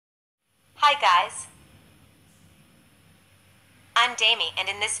Hi guys, I'm Damie and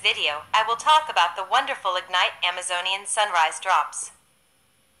in this video I will talk about the wonderful Ignite Amazonian Sunrise Drops.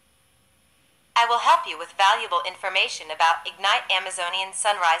 I will help you with valuable information about Ignite Amazonian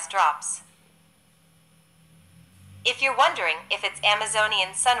Sunrise Drops. If you're wondering if it's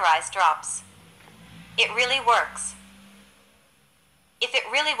Amazonian Sunrise Drops, it really works. If it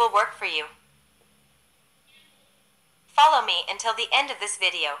really will work for you. Follow me until the end of this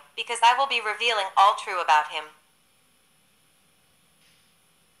video because I will be revealing all true about him.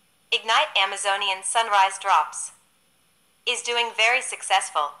 Ignite Amazonian Sunrise Drops is doing very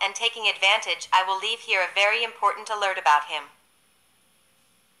successful and taking advantage. I will leave here a very important alert about him.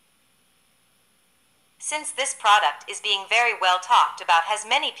 Since this product is being very well talked about, has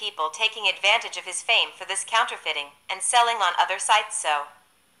many people taking advantage of his fame for this counterfeiting and selling on other sites, so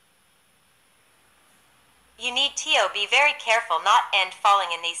you need to be very careful not end falling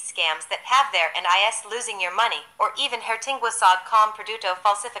in these scams that have there and is losing your money or even hurting com producto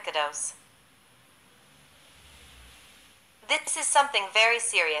falsificados. This is something very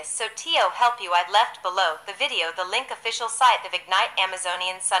serious, so to help you I'd left below the video the link official site of Ignite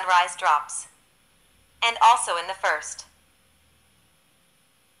Amazonian Sunrise Drops. And also in the first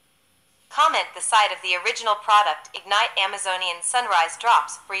comment the site of the original product Ignite Amazonian Sunrise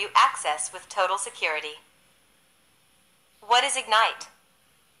Drops where you access with total security. What is Ignite?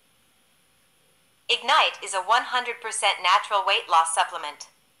 Ignite is a 100% natural weight loss supplement.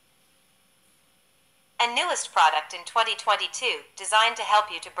 A newest product in 2022 designed to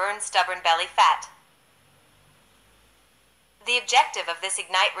help you to burn stubborn belly fat. The objective of this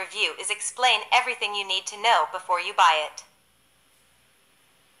Ignite review is explain everything you need to know before you buy it.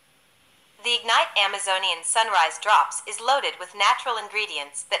 The Ignite Amazonian Sunrise Drops is loaded with natural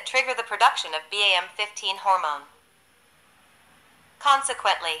ingredients that trigger the production of BAM15 hormone.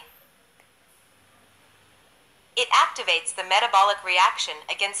 Consequently, it activates the metabolic reaction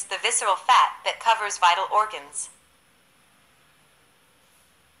against the visceral fat that covers vital organs.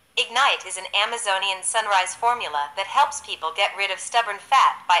 Ignite is an Amazonian Sunrise formula that helps people get rid of stubborn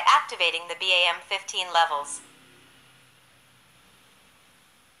fat by activating the BAM15 levels.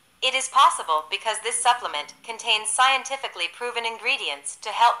 It is possible because this supplement contains scientifically proven ingredients to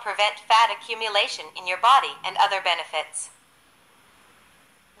help prevent fat accumulation in your body and other benefits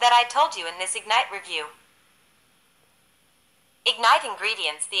that I told you in this Ignite review. Ignite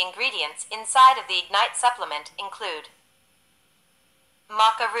ingredients. The ingredients inside of the Ignite supplement include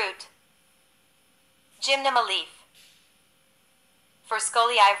maca root, gymnema leaf,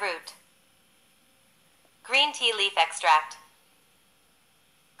 forskolii root, green tea leaf extract,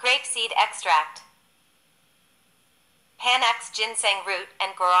 grapeseed extract, Panax ginseng root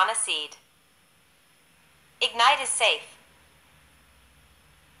and guarana seed. Ignite is safe.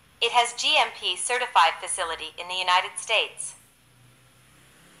 It has GMP certified facility in the United States.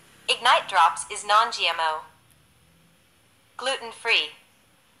 Ignite Drops is non-GMO, gluten-free,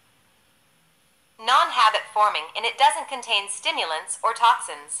 non-habit forming, and it doesn't contain stimulants or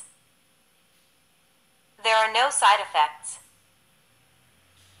toxins. There are no side effects,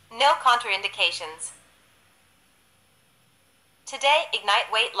 no contraindications. Today,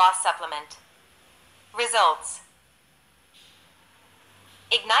 Ignite Weight Loss Supplement. Results.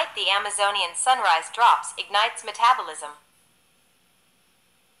 Ignite the Amazonian Sunrise Drops ignites metabolism,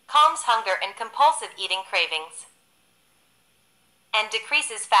 calms hunger and compulsive eating cravings, and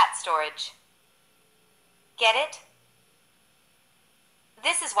decreases fat storage. Get it?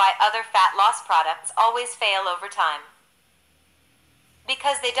 This is why other fat loss products always fail over time.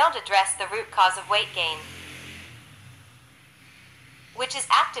 Because they don't address the root cause of weight gain, which is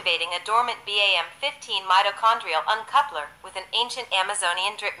activating a dormant BAM15 mitochondrial uncoupler with an ancient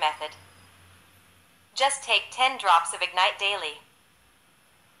Amazonian drip method. Just take 10 drops of Ignite daily.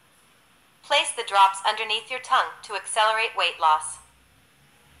 Place the drops underneath your tongue to accelerate weight loss,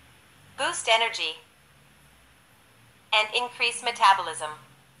 boost energy, and increase metabolism.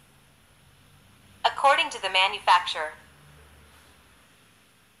 According to the manufacturer,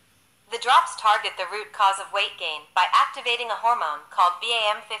 the drops target the root cause of weight gain by activating a hormone called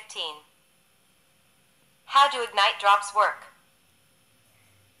BAM15. How do Ignite Drops work?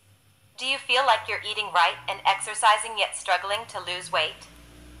 Do you feel like you're eating right and exercising yet struggling to lose weight?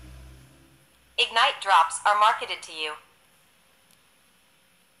 Ignite Drops are marketed to you.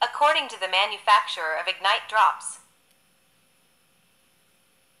 According to the manufacturer of Ignite Drops,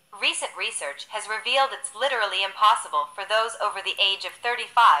 recent research has revealed it's literally impossible for those over the age of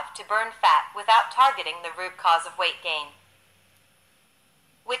 35 to burn fat without targeting the root cause of weight gain,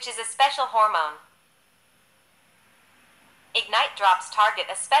 which is a special hormone. Ignite drops target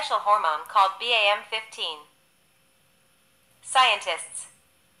a special hormone called BAM15. Scientists.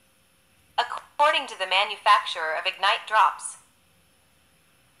 According to the manufacturer of Ignite drops,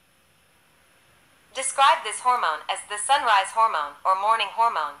 describe this hormone as the sunrise hormone or morning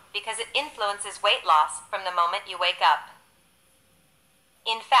hormone because it influences weight loss from the moment you wake up.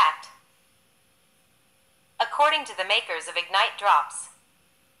 In fact, according to the makers of Ignite drops,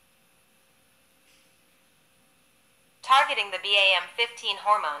 targeting the BAM15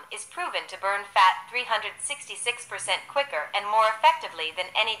 hormone is proven to burn fat 366% quicker and more effectively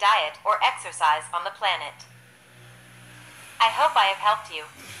than any diet or exercise on the planet. I hope I have helped you.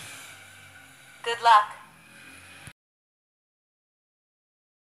 Good luck.